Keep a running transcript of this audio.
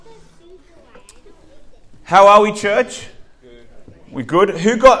How are we, church? Good. We good?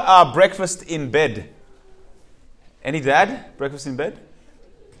 Who got breakfast in bed? Any dad? Breakfast in bed?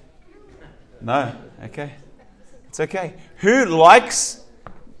 No? Okay. It's okay. Who likes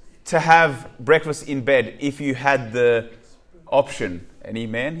to have breakfast in bed if you had the option? Any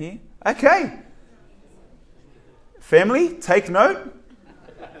man here? Okay. Family, take note.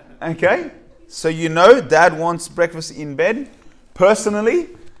 Okay. So you know dad wants breakfast in bed. Personally,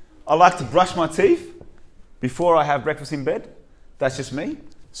 I like to brush my teeth before I have breakfast in bed. That's just me.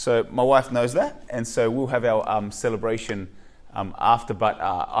 So my wife knows that. And so we'll have our celebration after. But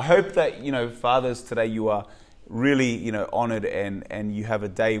I hope that, fathers, today you are really, honored and you have a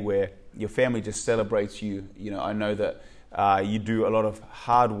day where your family just celebrates you. I know that you do a lot of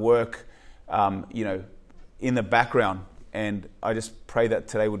hard work, in the background. And I just pray that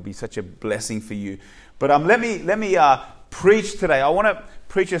today would be such a blessing for you. But let me preach today. I want to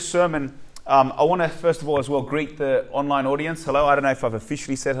preach a sermon. I want to, first of all, as well, greet the online audience. Hello. I don't know if I've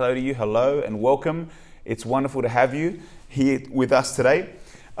officially said hello to you. Hello and welcome. It's wonderful to have you here with us today.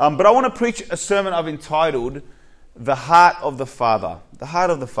 But I want to preach a sermon I've entitled, The Heart of the Father. The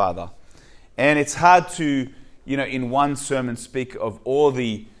Heart of the Father. And it's hard to, in one sermon speak of all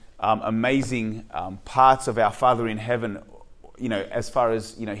the amazing parts of our Father in heaven, as far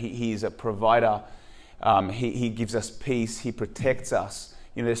as, He is a provider. He gives us peace. He protects us.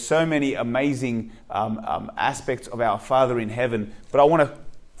 There's so many amazing aspects of our Father in heaven, but I want to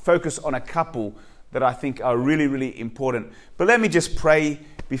focus on a couple that I think are really, really important. But let me just pray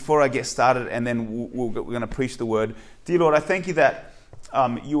before I get started, and then we're going to preach the word. Dear Lord, I thank you that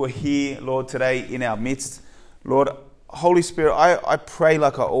you are here, Lord, today in our midst. Lord, Holy Spirit, I pray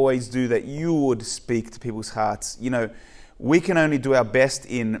like I always do that you would speak to people's hearts. We can only do our best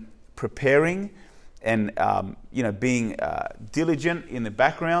in preparing and being diligent in the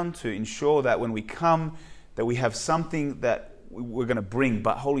background to ensure that when we come, that we have something that we're going to bring.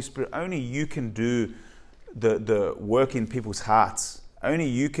 But Holy Spirit, only you can do the work in people's hearts. Only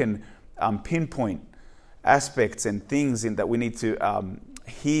you can pinpoint aspects and things that we need to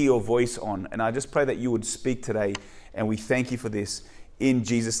hear your voice on. And I just pray that you would speak today, and we thank you for this in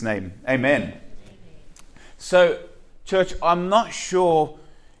Jesus' name. Amen. So, church, I'm not sure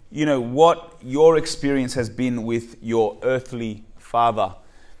what your experience has been with your earthly father.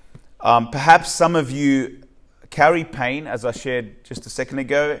 Perhaps some of you carry pain, as I shared just a second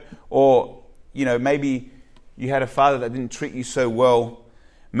ago, or, maybe you had a father that didn't treat you so well.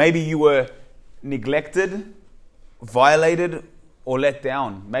 Maybe you were neglected, violated, or let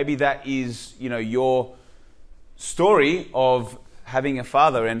down. Maybe that is, your story of having a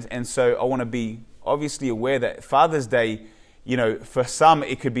father. And so I want to be obviously aware that Father's Day, for some,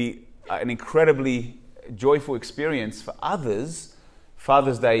 it could be an incredibly joyful experience. For others,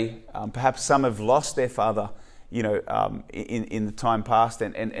 Father's Day, perhaps some have lost their father, in the time past.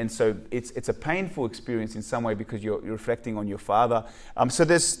 And so it's a painful experience in some way because you're reflecting on your father. So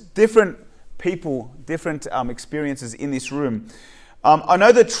there's different people, different experiences in this room. I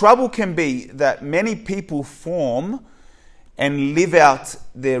know the trouble can be that many people form and live out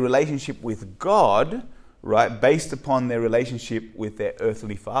their relationship with God, right, based upon their relationship with their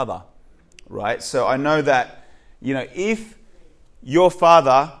earthly father, right? So I know that, if your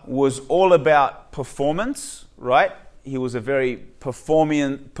father was all about performance, right? He was a very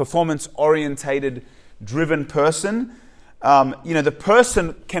performance-orientated, driven person. The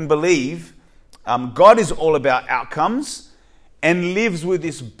person can believe God is all about outcomes and lives with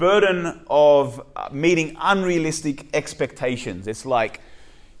this burden of meeting unrealistic expectations. It's like,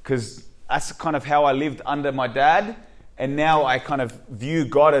 because that's kind of how I lived under my dad. And now I kind of view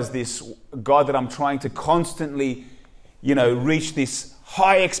God as this God that I'm trying to constantly, reach this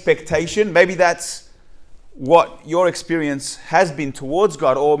high expectation. Maybe that's what your experience has been towards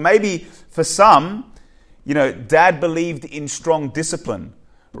God. Or maybe for some, dad believed in strong discipline,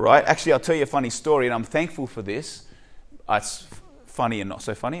 right? Actually, I'll tell you a funny story, and I'm thankful for this. It's funny and not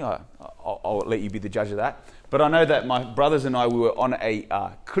so funny. I'll let you be the judge of that. But I know that my brothers and I, we were on a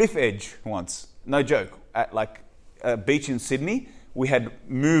cliff edge once. No joke. At like a beach in Sydney. We had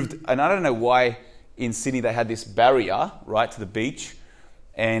moved, and I don't know why in Sydney they had this barrier right to the beach.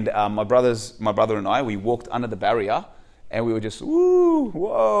 And my brother and I, we walked under the barrier, and we were just, woo,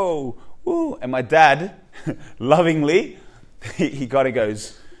 whoa, woo. And my dad, lovingly, he kind of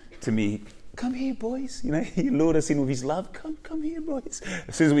goes to me, "Come here, boys." He lured us in with his love. Come here, boys.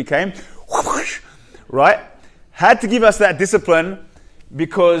 As soon as we came, whoosh, right? Had to give us that discipline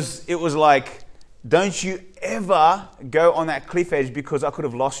because it was like, don't you ever go on that cliff edge because I could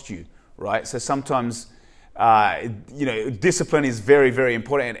have lost you, right? So sometimes, discipline is very, very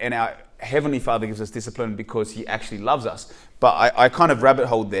important. And Heavenly Father gives us discipline because he actually loves us. But I kind of rabbit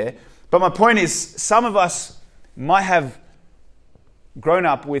hole there. But my point is, some of us might have grown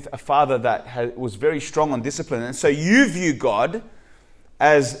up with a father that was very strong on discipline. And so you view God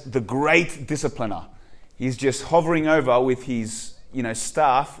as the great discipliner. He's just hovering over with his,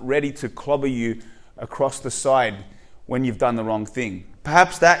 staff, ready to clobber you across the side when you've done the wrong thing.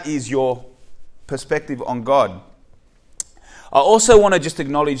 Perhaps that is your perspective on God. I also want to just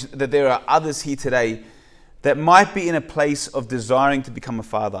acknowledge that there are others here today that might be in a place of desiring to become a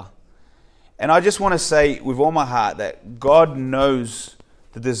father. And I just want to say with all my heart that God knows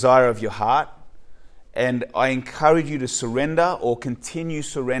the desire of your heart, and I encourage you to surrender or continue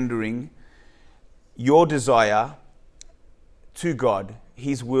surrendering your desire to God,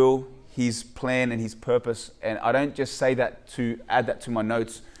 his will, his plan, and his purpose. And I don't just say that to add that to my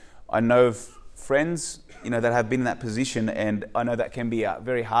notes. I know of friends that have been in that position, and I know that can be a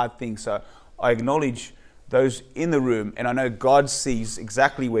very hard thing. So I acknowledge those in the room, and I know God sees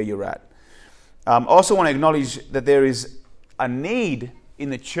exactly where you're at. I also want to acknowledge that there is a need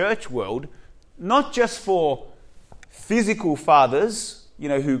in the church world, not just for physical fathers,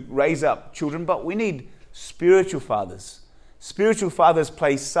 who raise up children, but we need spiritual fathers. Spiritual fathers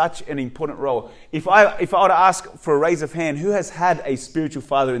play such an important role. If I were to ask for a raise of hand, who has had a spiritual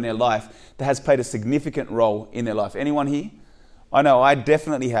father in their life that has played a significant role in their life? Anyone here? I know I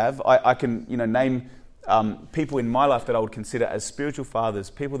definitely have. I can name people in my life that I would consider as spiritual fathers,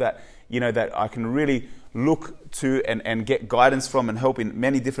 people that that I can really look to and get guidance from and help in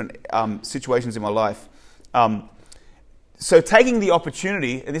many different situations in my life. So taking the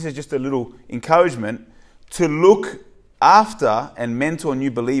opportunity, and this is just a little encouragement, to look after and mentor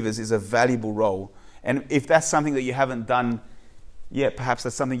new believers is a valuable role. And if that's something that you haven't done yet, perhaps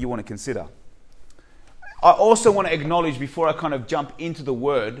that's something you want to consider. I also want to acknowledge, before I kind of jump into the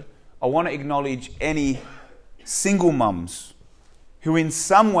word, I want to acknowledge any single mums who in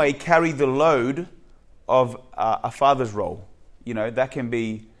some way carry the load of a father's role. That can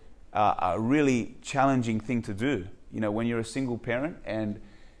be a really challenging thing to do. When you're a single parent and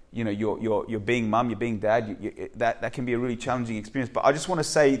you're being mum, you're being dad, that can be a really challenging experience. But I just want to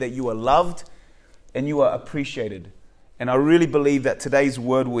say that you are loved and you are appreciated. And I really believe that today's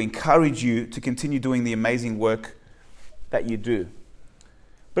word will encourage you to continue doing the amazing work that you do.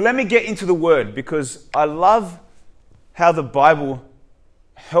 But let me get into the word, because I love how the Bible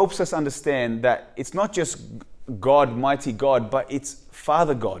helps us understand that it's not just God, mighty God, but it's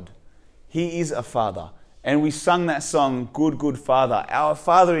Father God. He is a father. And we sung that song, Good, Good Father. Our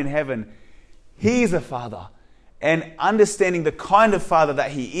Father in heaven, he is a father. And understanding the kind of father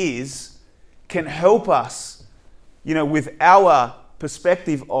that he is can help us, with our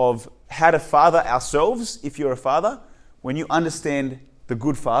perspective of how to father ourselves. If you're a father, when you understand the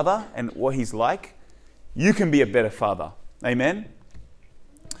good father and what he's like, you can be a better father. Amen?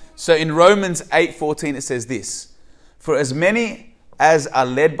 So in Romans 8:14 it says this: For as many as are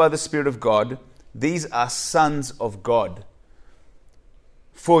led by the Spirit of God, these are sons of God.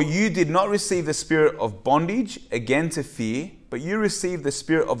 For you did not receive the spirit of bondage again to fear, but you received the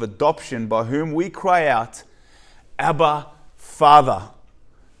spirit of adoption, by whom we cry out, Abba, Father.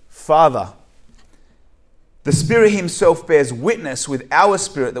 Father. The Spirit himself bears witness with our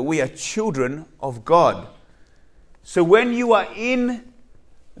spirit that we are children of God. So when you are in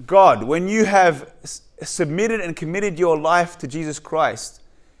God, when you have submitted and committed your life to Jesus Christ,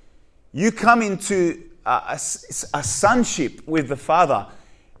 you come into a sonship with the Father.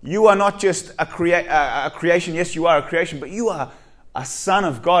 You are not just a creation. Yes, you are a creation, but you are a son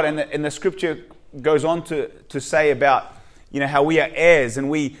of God. And the scripture goes on to say about how we are heirs, and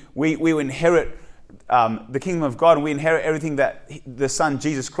we inherit the kingdom of God, and we inherit everything that the Son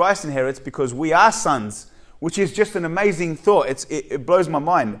Jesus Christ inherits, because we are sons, which is just an amazing thought. It blows my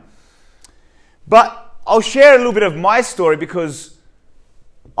mind. But I'll share a little bit of my story, because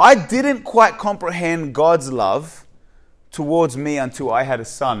I didn't quite comprehend God's love towards me until I had a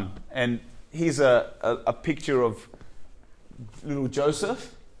son. And here's a picture of little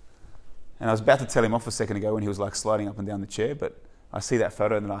Joseph. And I was about to tell him off a second ago when he was like sliding up and down the chair, but I see that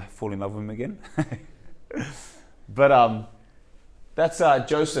photo and then I fall in love with him again. But that's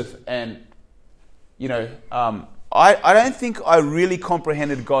Joseph. And, I don't think I really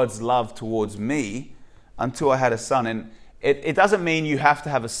comprehended God's love towards me until I had a son. And it doesn't mean you have to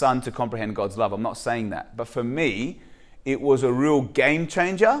have a son to comprehend God's love. I'm not saying that. But for me, it was a real game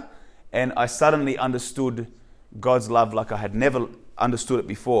changer. And I suddenly understood God's love like I had never understood it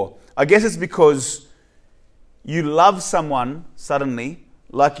before. I guess it's because you love someone suddenly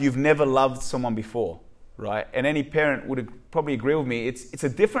like you've never loved someone before, right? And any parent would probably agree with me. It's a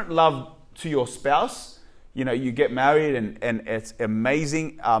different love to your spouse. You know, you get married and it's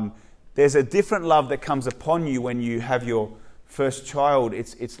amazing. There's a different love that comes upon you when you have your first child.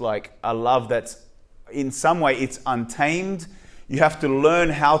 It's like a love that's, in some way, it's untamed. You have to learn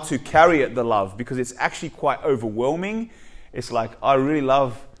how to carry it, the love, because it's actually quite overwhelming. It's like, I really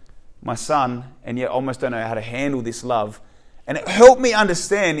love my son, and yet almost don't know how to handle this love. And it helped me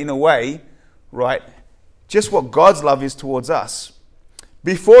understand, in a way, right, just what God's love is towards us.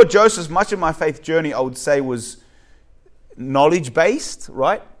 Before Joseph, much of my faith journey, I would say, was knowledge-based,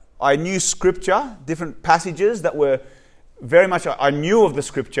 right? I knew scripture, different passages that were very much, I knew of the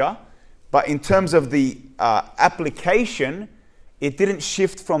scripture, but in terms of the application, it didn't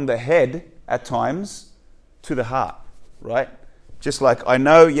shift from the head at times to the heart, right? Just like I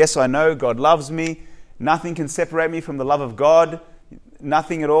know God loves me. Nothing can separate me from the love of God.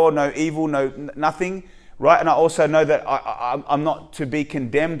 Nothing at all, no evil, nothing, right? And I also know that I'm not to be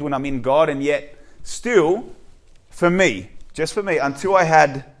condemned when I'm in God, and yet still, just for me, until I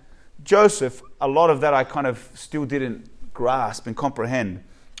had Joseph, a lot of that I kind of still didn't grasp and comprehend.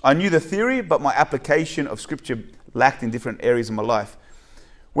 I knew the theory, but my application of scripture lacked in different areas of my life.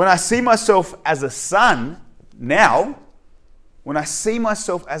 When I see myself as a son now,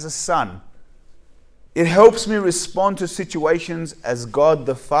 it helps me respond to situations as God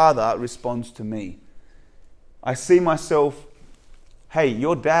the Father responds to me. I see myself, hey,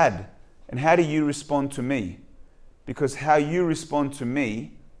 you're dad, and how do you respond to me? Because how you respond to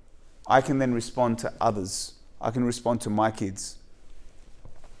me, I can then respond to others. I can respond to my kids.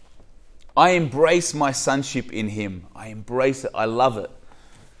 I embrace my sonship in him. I embrace it. I love it.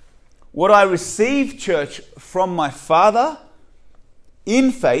 What I receive, church, from my Father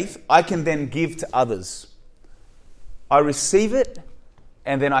in faith, I can then give to others. I receive it,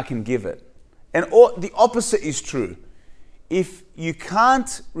 and then I can give it. And the opposite is true. If you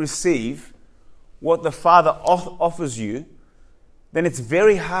can't receive what the Father offers you, then it's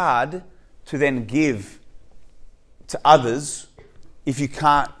very hard to then give to others if you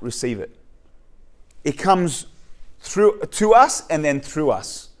can't receive it. It comes to us and then through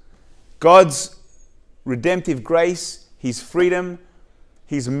us. God's redemptive grace, his freedom,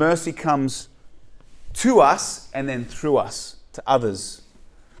 his mercy comes to us and then through us to others.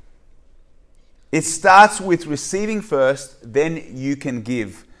 It starts with receiving first, then you can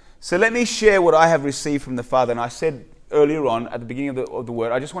give. So let me share what I have received from the Father. And I said earlier on at the beginning of the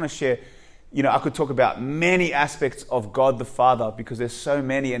word, I just want to share, I could talk about many aspects of God the Father because there's so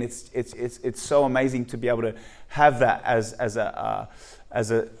many, and it's so amazing to be able to have that as a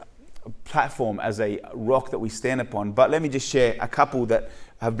platform, as a rock that we stand upon. But let me just share a couple that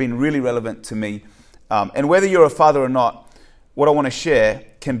have been really relevant to me. And whether you're a father or not, what I want to share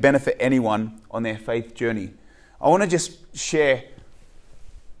can benefit anyone on their faith journey. I want to just share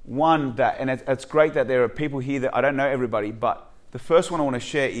one that, and it's great that there are people here that I don't know everybody, but the first one I want to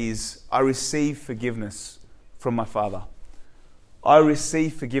share is I receive forgiveness from my Father. I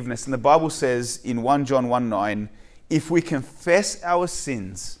receive forgiveness. And the Bible says in 1 John 1:9, if we confess our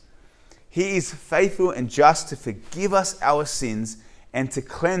sins, he is faithful and just to forgive us our sins and to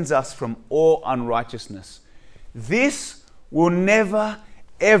cleanse us from all unrighteousness. This will never,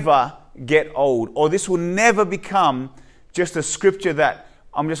 ever get old, or this will never become just a scripture that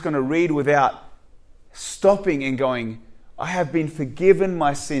I'm just going to read without stopping and going, I have been forgiven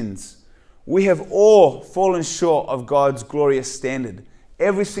my sins. We have all fallen short of God's glorious standard.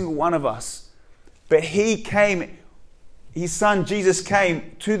 Every single one of us. But he came, his son Jesus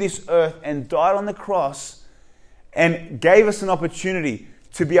came to this earth and died on the cross and gave us an opportunity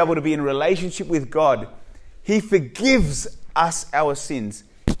to be able to be in relationship with God. He forgives us our sins.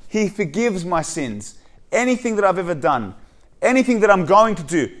 He forgives my sins. Anything that I've ever done, anything that I'm going to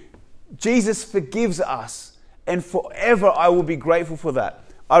do, Jesus forgives us. And forever I will be grateful for that.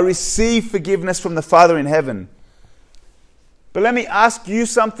 I receive forgiveness from the Father in heaven. But let me ask you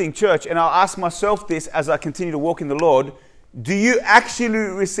something, church, and I'll ask myself this as I continue to walk in the Lord. Do you actually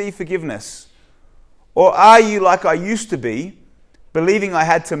receive forgiveness? Or are you like I used to be, believing I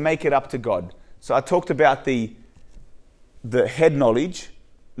had to make it up to God? So I talked about the head knowledge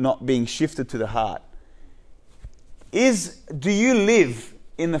not being shifted to the heart. Do you live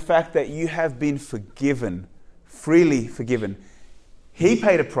in the fact that you have been forgiven? Freely forgiven. He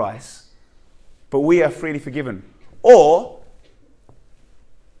paid a price, but we are freely forgiven. Or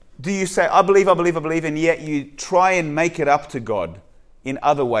do you say, I believe, and yet you try and make it up to God in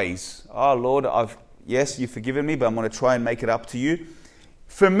other ways? Oh, Lord, yes, you've forgiven me, but I'm going to try and make it up to you.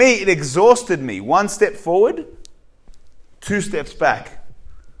 For me, it exhausted me. 1 step forward, 2 steps back.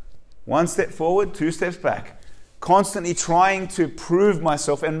 One step forward, two steps back. Constantly trying to prove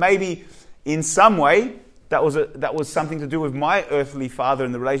myself, and maybe in some way that was something to do with my earthly father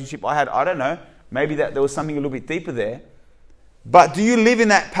and the relationship I had. I don't know. Maybe that there was something a little bit deeper there. But do you live in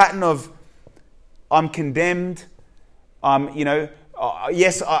that pattern of, I'm condemned,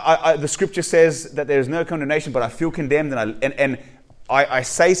 yes, the scripture says that there is no condemnation, but I feel condemned, and I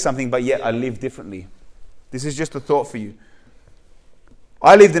say something, but yet I live differently. This is just a thought for you.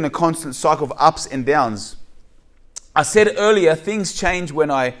 I lived in a constant cycle of ups and downs. I said earlier, things changed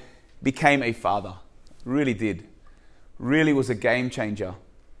when I became a father. Really did. Really was a game changer.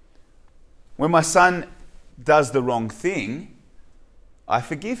 When my son does the wrong thing, I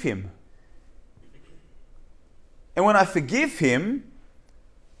forgive him. And when I forgive him,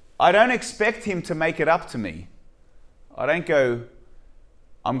 I don't expect him to make it up to me. I don't go,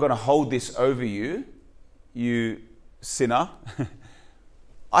 I'm going to hold this over you, you sinner.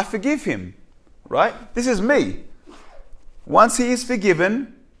 I forgive him, right? This is me. Once he is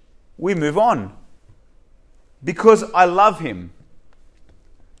forgiven, we move on. Because I love him.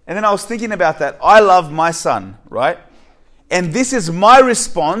 And then I was thinking about that. I love my son, right? And this is my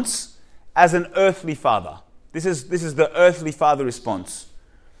response as an earthly father. This is the earthly father response.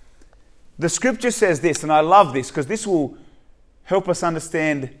 The scripture says this, and I love this because this will help us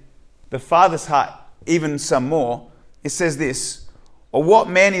understand the father's heart even some more. It says this, or what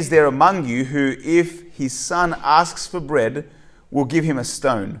man is there among you who, if his son asks for bread, will give him a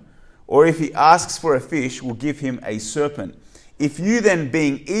stone? Or if he asks for a fish, will give him a serpent? If you then,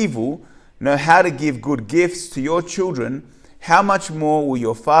 being evil, know how to give good gifts to your children, how much more will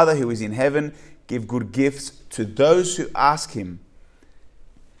your Father who is in heaven give good gifts to those who ask him?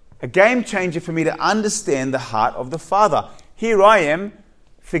 A game changer for me to understand the heart of the Father. Here I am,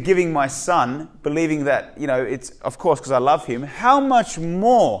 forgiving my son, believing that, it's, of course, because I love him. How much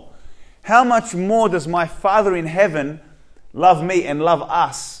more does my Father in heaven love me and love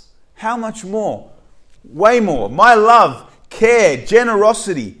us? How much more? Way more. My love, care,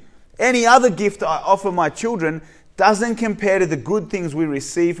 generosity, any other gift I offer my children doesn't compare to the good things we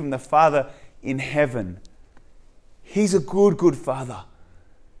receive from the Father in heaven. He's a good, good Father.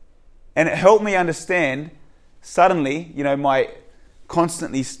 And it helped me understand, suddenly, my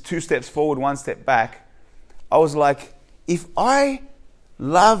constantly 2 steps forward, 1 step back. I was like, if I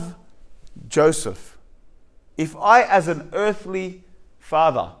love Joseph, if I, as an earthly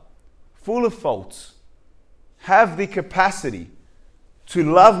father, full of faults, have the capacity to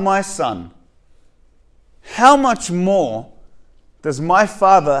love my son, how much more does my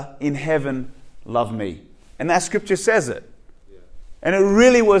Father in heaven love me? And that scripture says it. Yeah. And it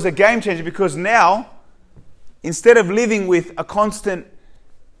really was a game changer, because now, instead of living with a constant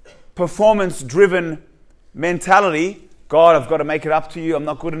performance-driven mentality, God, I've got to make it up to you, I'm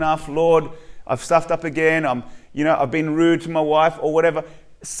not good enough, Lord, I've stuffed up again, I've been rude to my wife or whatever.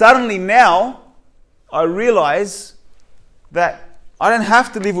 Suddenly now, I realize that I don't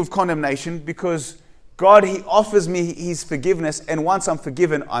have to live with condemnation, because God, He offers me His forgiveness, and once I'm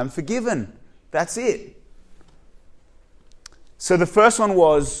forgiven, I'm forgiven. That's it. So the first one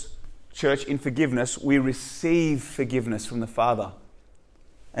was, church, in forgiveness, we receive forgiveness from the Father.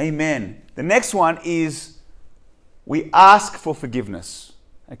 Amen. The next one is we ask for forgiveness.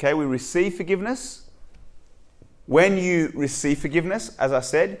 Okay, we receive forgiveness. When you receive forgiveness, as I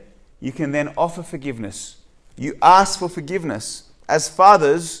said, you can then offer forgiveness. You ask for forgiveness. As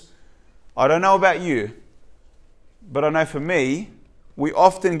fathers, I don't know about you, but I know for me, we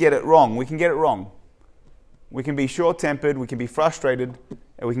often get it wrong. We can get it wrong. We can be short-tempered, we can be frustrated,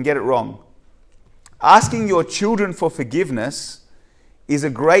 and we can get it wrong. Asking your children for forgiveness is a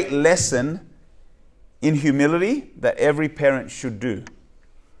great lesson in humility that every parent should do.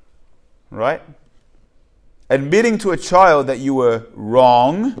 Right? Admitting to a child that you were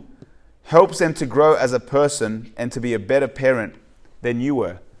wrong helps them to grow as a person and to be a better parent than you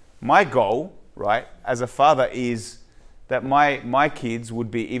were. My goal, right, as a father is that my kids would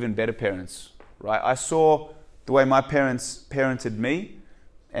be even better parents. Right? I saw the way my parents parented me,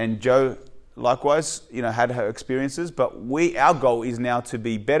 and Joe likewise, had her experiences, but our goal is now to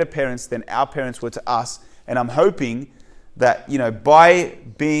be better parents than our parents were to us. And I'm hoping that, by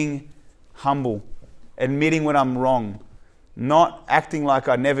being humble, admitting when I'm wrong, not acting like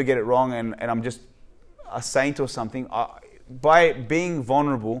I never get it wrong and I'm just a saint or something, by being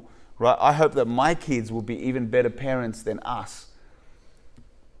vulnerable, right, I hope that my kids will be even better parents than us.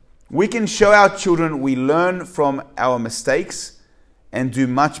 We can show our children we learn from our mistakes and do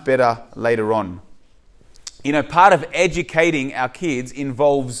much better later on. Part of educating our kids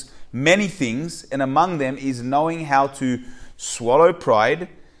involves many things, and among them is knowing how to swallow pride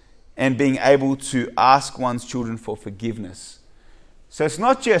and being able to ask one's children for forgiveness. So it's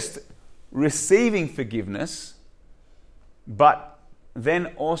not just receiving forgiveness, but then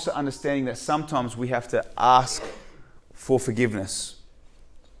also understanding that sometimes we have to ask for forgiveness.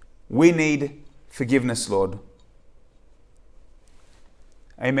 We need forgiveness, Lord.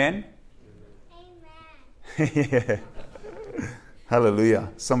 Amen? Amen. Yeah.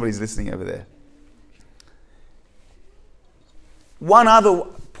 Hallelujah. Somebody's listening over there. One other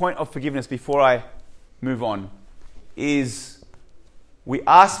point of forgiveness before I move on is we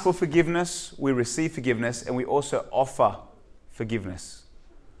ask for forgiveness, we receive forgiveness, and we also offer forgiveness.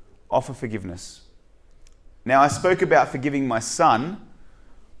 Offer forgiveness. Now, I spoke about forgiving my son,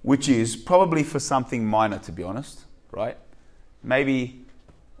 which is probably for something minor, to be honest, right? Maybe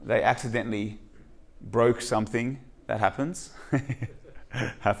they accidentally broke something. That happens.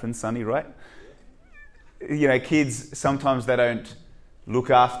 Happens, Sonny, right? You know, kids, sometimes they don't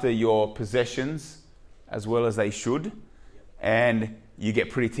look after your possessions as well as they should. And you get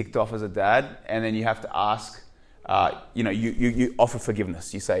pretty ticked off as a dad. And then you have to ask, you offer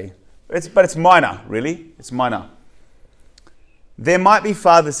forgiveness. You say, but it's minor, really. It's minor. There might be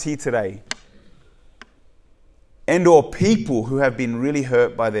fathers here today and or people who have been really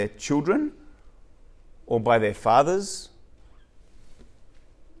hurt by their children or by their fathers.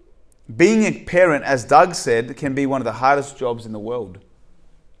 Being a parent, as Doug said, can be one of the hardest jobs in the world.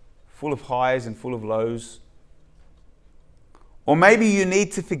 Full of highs and full of lows. Or maybe you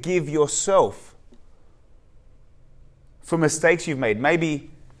need to forgive yourself for mistakes you've made. Maybe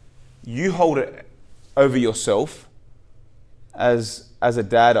you hold it over yourself. As a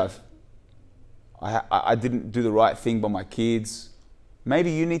dad, I didn't do the right thing by my kids.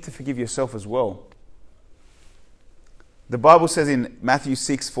 Maybe you need to forgive yourself as well. The Bible says in Matthew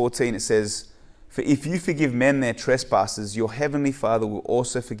 6:14, it says, "For if you forgive men their trespasses, your heavenly Father will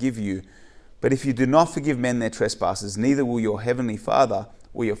also forgive you. But if you do not forgive men their trespasses, neither will your heavenly Father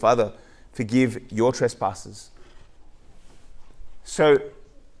or your Father forgive your trespasses." So,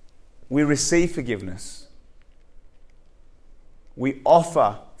 we receive forgiveness. We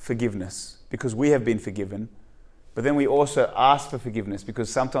offer forgiveness because we have been forgiven. But then we also ask for forgiveness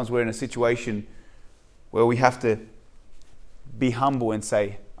because sometimes we're in a situation where we have to be humble and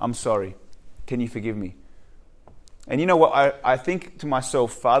say, "I'm sorry. Can you forgive me?" And you know what? I think to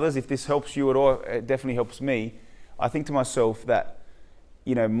myself, fathers, if this helps you at all, it definitely helps me. I think to myself that,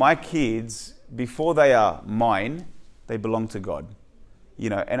 my kids, before they are mine, they belong to God.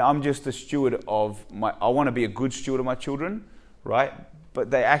 And I'm just a steward of I want to be a good steward of my children, right? But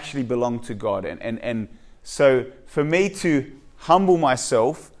they actually belong to God. And so for me to humble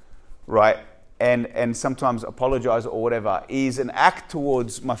myself, right, and sometimes apologize or whatever, is an act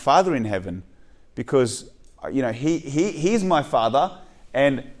towards my Father in heaven, because he's my Father,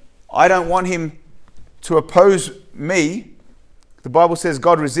 and I don't want him to oppose me. The Bible says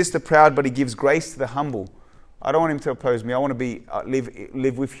God resists the proud, but he gives grace to the humble. I don't want him to oppose me. I want to be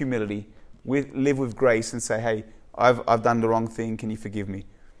live with humility, live with grace, and say, "Hey, I've done the wrong thing. Can you forgive me?"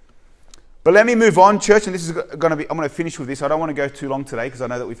 But let me move on, church, and this is going to be, I'm going to finish with this. I don't want to go too long today because I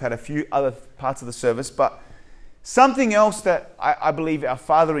know that we've had a few other parts of the service, but something else that I believe our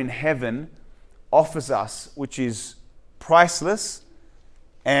Father in heaven offers us, which is priceless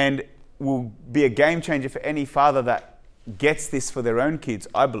and will be a game changer for any father that gets this for their own kids,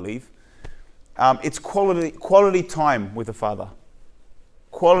 I believe. It's quality time with the Father.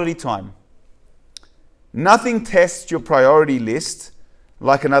 Quality time. Nothing tests your priority list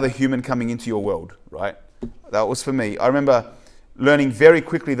like another human coming into your world, right? That was for me. I remember learning very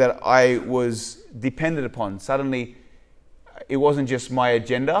quickly that I was dependent upon. Suddenly, it wasn't just my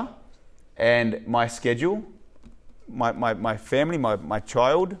agenda and my schedule. My family, my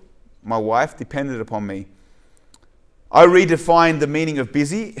child, my wife depended upon me. I redefined the meaning of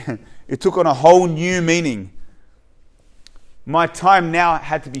busy. It took on a whole new meaning. My time now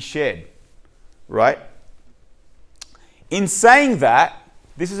had to be shared, right? In saying that,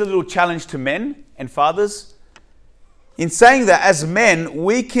 this is a little challenge to men and fathers. In saying that, as men,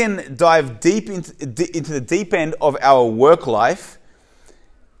 we can dive deep into the deep end of our work life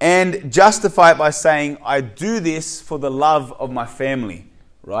and justify it by saying, "I do this for the love of my family,"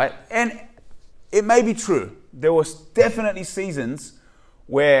 right? And it may be true. There was definitely seasons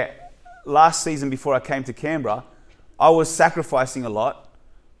where, last season before I came to Canberra, I was sacrificing a lot.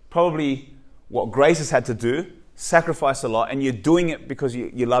 Probably what Grace has had to do, sacrifice a lot, and you're doing it because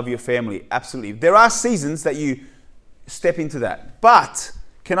you love your family. Absolutely. There are seasons that you step into that. But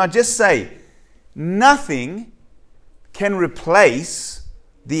can I just say, nothing can replace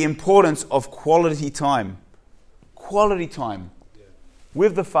the importance of quality time. Quality time.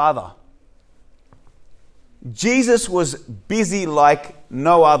 with the Father. Jesus was busy like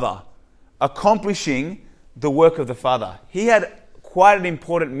no other, accomplishing the work of the Father. He had quite an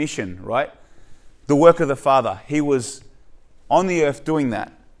important mission, right? The work of the Father. He was on the earth doing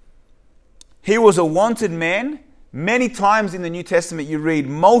that. He was a wanted man. Many times in the New Testament you read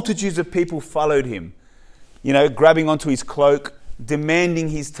multitudes of people followed him, grabbing onto his cloak, demanding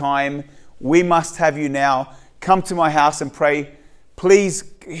his time. We must have you now. Come to my house and pray. Please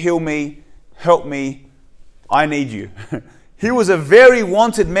heal me, help me. I need you. He was a very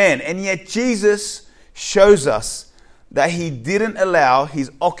wanted man, and yet Jesus shows us that he didn't allow his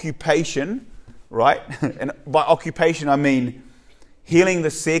occupation, right? And by occupation I mean healing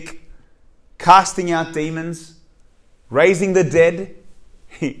the sick, casting out demons, raising the dead,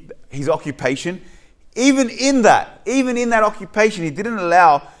 his occupation. Even in that occupation, he didn't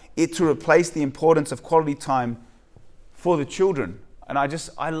allow it to replace the importance of quality time for the children. And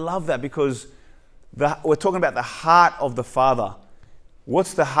I love that, because we're talking about the heart of the Father.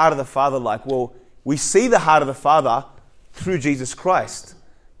 What's the heart of the Father like? Well, we see the heart of the Father through Jesus Christ,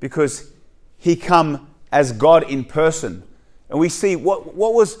 because he come as God in person. And we see what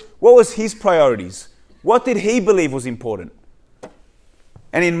was his priorities. What did he believe was important?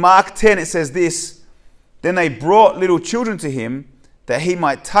 And in Mark 10 it says this, then they brought little children to him that he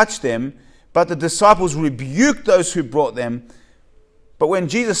might touch them, but the disciples rebuked those who brought them. But when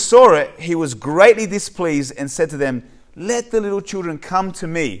Jesus saw it, he was greatly displeased and said to them, let the little children come to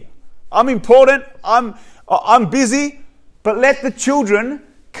me. I'm important, I'm busy, but let the children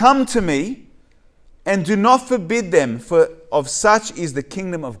come to me, and do not forbid them, for of such is the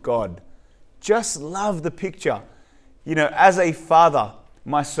kingdom of God. Just love the picture. As a father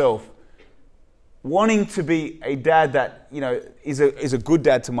myself, wanting to be a dad that, is a good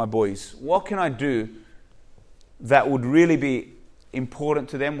dad to my boys. What can I do that would really be important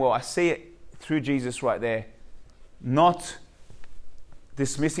to them? Well, I see it through Jesus right there. Not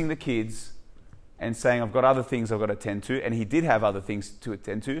dismissing the kids and saying, I've got other things I've got to attend to. And he did have other things to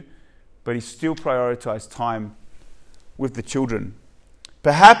attend to, but he still prioritized time with the children.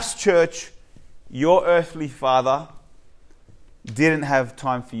 Perhaps, church, your earthly father didn't have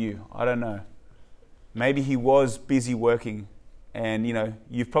time for you. I don't know. Maybe he was busy working, and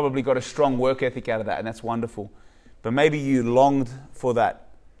you've probably got a strong work ethic out of that, and that's wonderful. But maybe you longed for that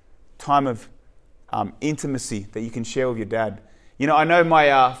time of intimacy that you can share with your dad. I know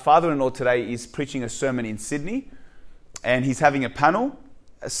my father-in-law today is preaching a sermon in Sydney, and he's having a panel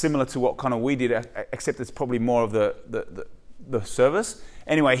similar to what kind of we did, except it's probably more of the service.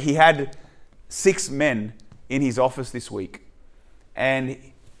 Anyway, he had 6 men in his office this week, and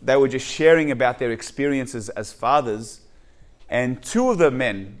they were just sharing about their experiences as fathers. And 2 of the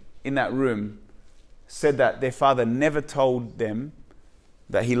men in that room said that their father never told them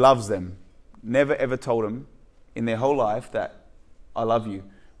that he loves them. Never ever told them in their whole life that I love you,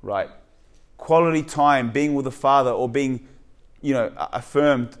 right? Quality time, being with the father, or being,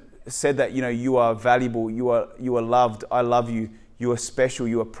 affirmed, said that, you are valuable, you are loved, I love you, you are special,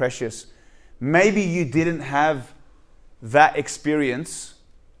 you are precious. Maybe you didn't have that experience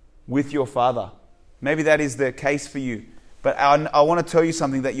with your father. Maybe that is the case for you. But I want to tell you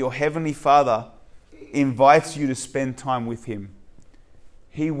something, that your heavenly Father invites you to spend time with him.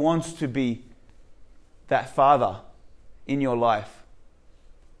 He wants to be that father in your life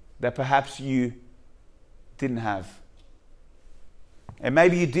that perhaps you didn't have. And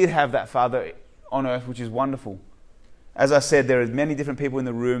maybe you did have that father on earth, which is wonderful. As I said, there are many different people in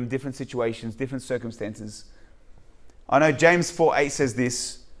the room, different situations, different circumstances. I know James 4:8 says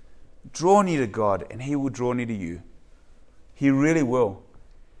this, draw near to God and he will draw near to you. He really will.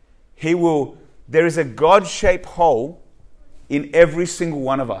 He will. There is a God-shaped hole in every single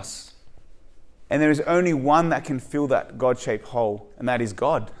one of us. And there is only one that can fill that God-shaped hole, and that is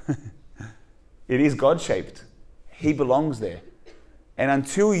God. It is God-shaped. He belongs there. And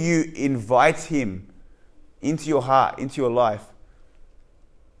until you invite him into your heart, into your life,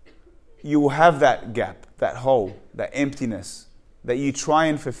 you will have that gap, that hole, that emptiness that you try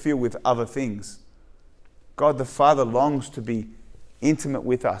and fulfill with other things. God the Father longs to be intimate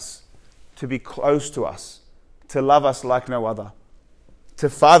with us, to be close to us, to love us like no other, to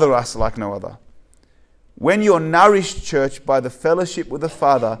father us like no other. When you're nourished, church, by the fellowship with the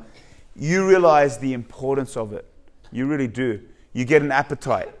Father, you realize the importance of it. You really do. You get an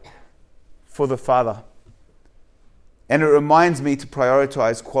appetite for the Father. And it reminds me to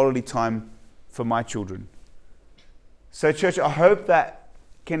prioritize quality time for my children. So, church, I hope that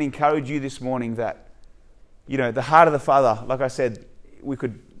can encourage you this morning that, the heart of the Father, like I said, we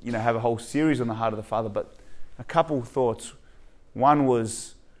could, have a whole series on the heart of the Father, but a couple thoughts. One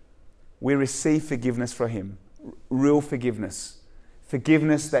was we receive forgiveness from him, real forgiveness.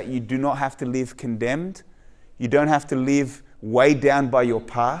 Forgiveness that you do not have to live condemned. You don't have to live weighed down by your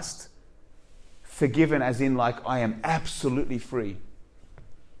past. Forgiven as in like, I am absolutely free.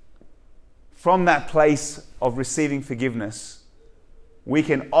 From that place of receiving forgiveness, we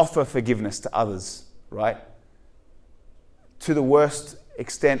can offer forgiveness to others, right? To the worst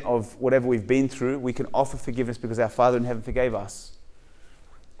extent of whatever we've been through, we can offer forgiveness because our Father in heaven forgave us.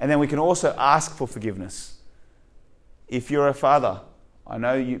 And then we can also ask for forgiveness. If you're a father, I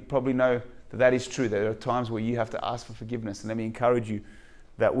know you probably know that is true. There are times where you have to ask for forgiveness. And let me encourage you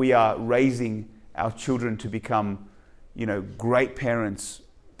that we are raising our children to become, great parents,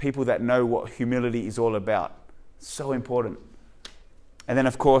 people that know what humility is all about. So important. And then,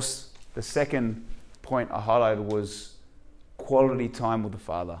 of course, the second point I highlighted was quality time with the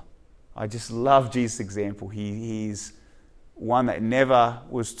Father. I just love Jesus' example. He's one that never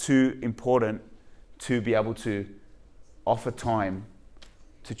was too important to be able to offer time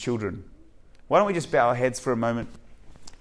to children. Why don't we just bow our heads for a moment?